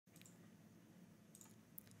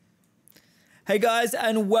Hey guys,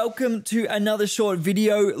 and welcome to another short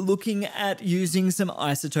video looking at using some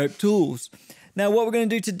isotope tools. Now what we're going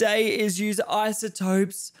to do today is use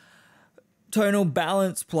Izotope's tonal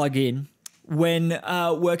balance plugin when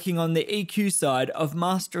working on the EQ side of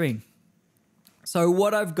mastering. So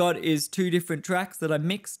what I've got is two different tracks that I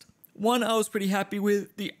mixed. One I was pretty happy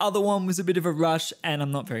with, the other one was a bit of a rush and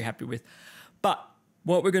I'm not very happy with. But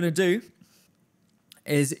what we're going to do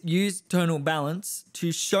is use tonal balance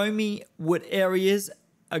to show me what areas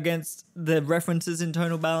against the references in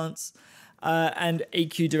tonal balance and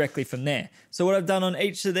EQ directly from there. So what I've done on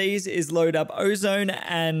each of these is load up Ozone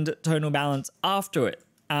and tonal balance after it.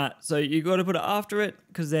 So you got to put it after it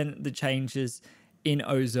because then the changes in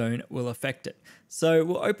Ozone will affect it. So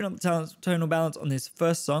we'll open up the tonal balance on this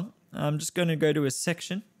first song. I'm just going to go to a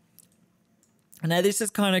section. Now this is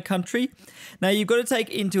kind of country. Now you've got to take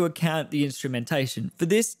into account the instrumentation. For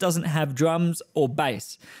this doesn't have drums or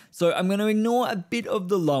bass. So I'm going to ignore a bit of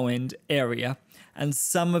the low end area and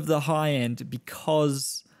some of the high end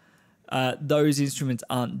because those instruments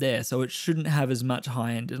aren't there. So it shouldn't have as much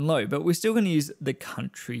high end and low, but we're still going to use the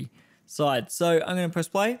country side. So I'm going to press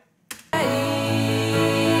play.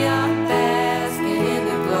 Hey, I'm basking in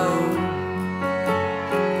the glow.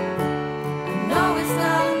 I know it's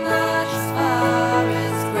not much as far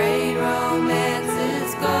as great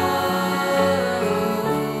romances go.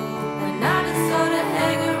 When I just sort of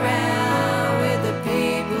hang around with the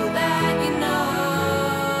people that you know.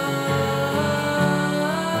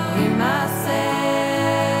 In myself,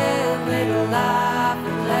 little life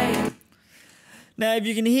of laying. Now, if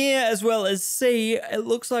you can hear as well as see, it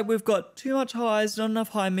looks like we've got too much highs, not enough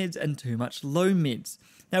high mids, and too much low mids.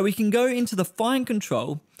 Now, we can go into the fine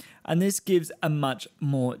control, and this gives a much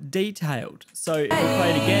more detailed. So, if we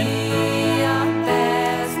play it again,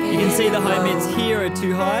 you can see the high mids here are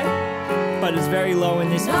too high, but it's very low in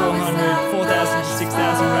this 4,000 to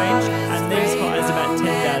 6,000 range, and these highs about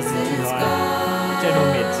 10,000 too high, general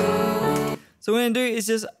mids. So what we're going to do is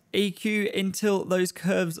just EQ until those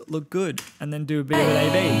curves look good and then do a bit of an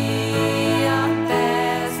AB. I'm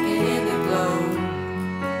basking in the glow.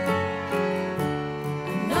 I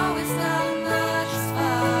know it's not much as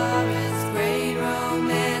far as great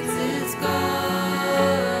romances go.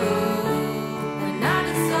 When I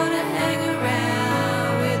just sort of hang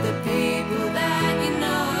around with the people that you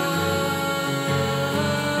know.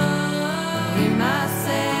 In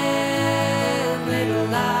myself, little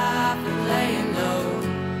life of laying low.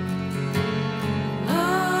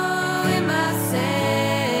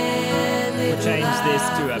 Change this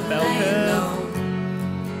to a bell curve.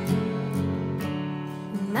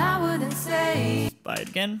 Play it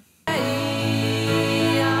again.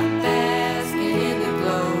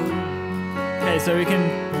 Okay, so we can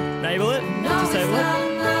enable it, disable it.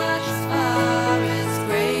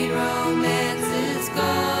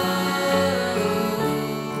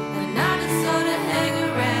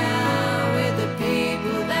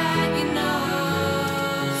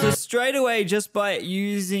 So straight away, just by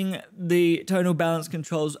using the tonal balance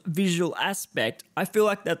control's visual aspect, I feel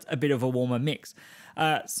like that's a bit of a warmer mix.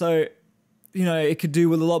 So, you know, it could do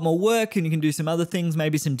with a lot more work and you can do some other things,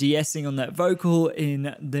 maybe some de-essing on that vocal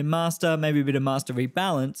in the master, maybe a bit of master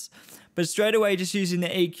rebalance. But straight away, just using the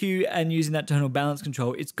EQ and using that tonal balance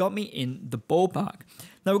control, it's got me in the ballpark.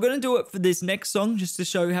 Now we're going to do it for this next song just to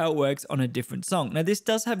show how it works on a different song. Now this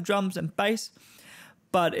does have drums and bass,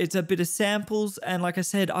 but it's a bit of samples, and like I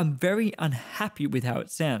said, I'm very unhappy with how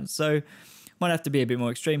it sounds, so might have to be a bit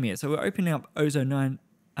more extreme here. So we're opening up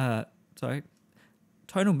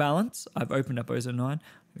Tonal Balance. I've opened up Ozone 9.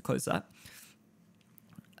 I'll close that.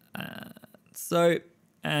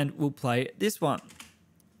 And we'll play this one.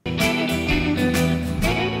 I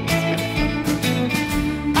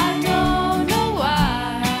don't know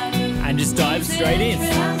why. And just dive straight in.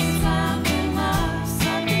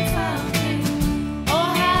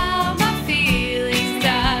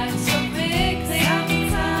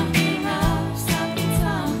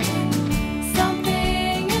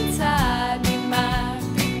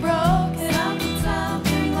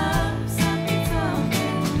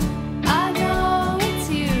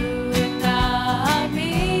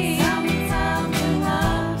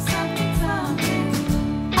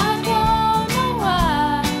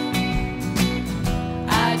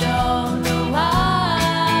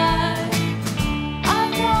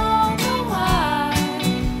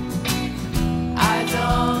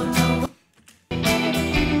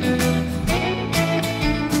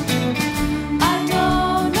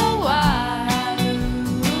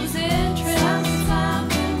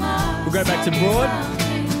 We'll go back to broad.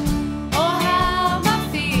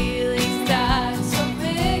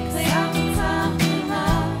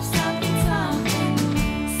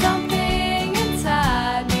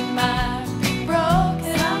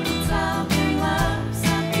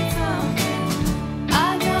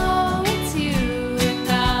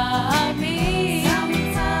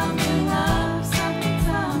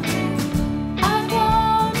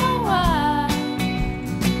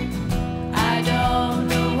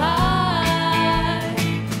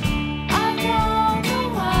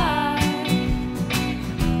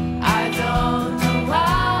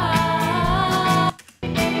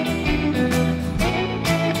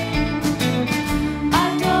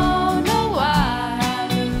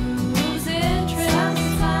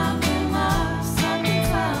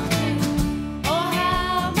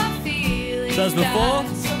 So that's before,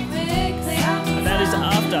 and that is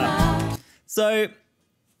after. So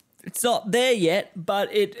it's not there yet,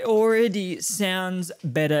 but it already sounds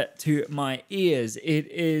better to my ears.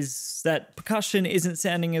 It is that percussion isn't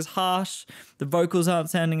sounding as harsh. The vocals aren't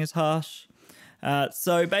sounding as harsh.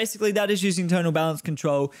 So basically that is using tonal balance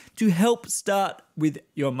control to help start with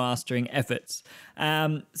your mastering efforts.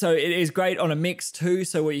 So it is great on a mix too.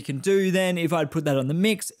 So what you can do then, if I'd put that on the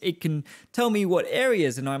mix, it can tell me what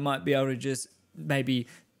areas, and I might be able to just maybe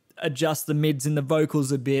adjust the mids and the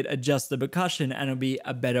vocals a bit, adjust the percussion, and it'll be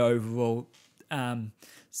a better overall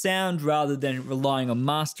sound rather than relying on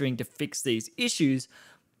mastering to fix these issues.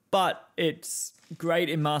 But it's great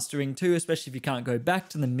in mastering too, especially if you can't go back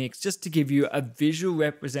to the mix, just to give you a visual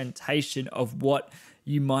representation of what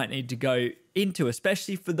you might need to go into,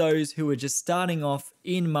 especially for those who are just starting off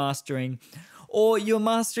in mastering, or you're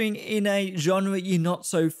mastering in a genre you're not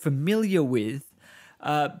so familiar with,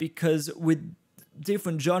 because with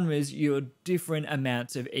different genres, you're different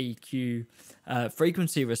amounts of EQ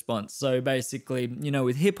frequency response. So basically, you know,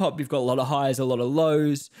 with hip hop, you've got a lot of highs, a lot of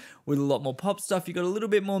lows. With a lot more pop stuff, you've got a little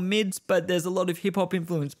bit more mids, but there's a lot of hip hop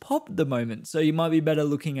influenced pop at the moment. So you might be better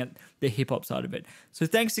looking at the hip hop side of it. So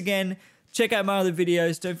thanks again. Check out my other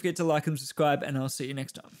videos. Don't forget to like and subscribe, and I'll see you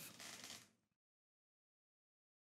next time.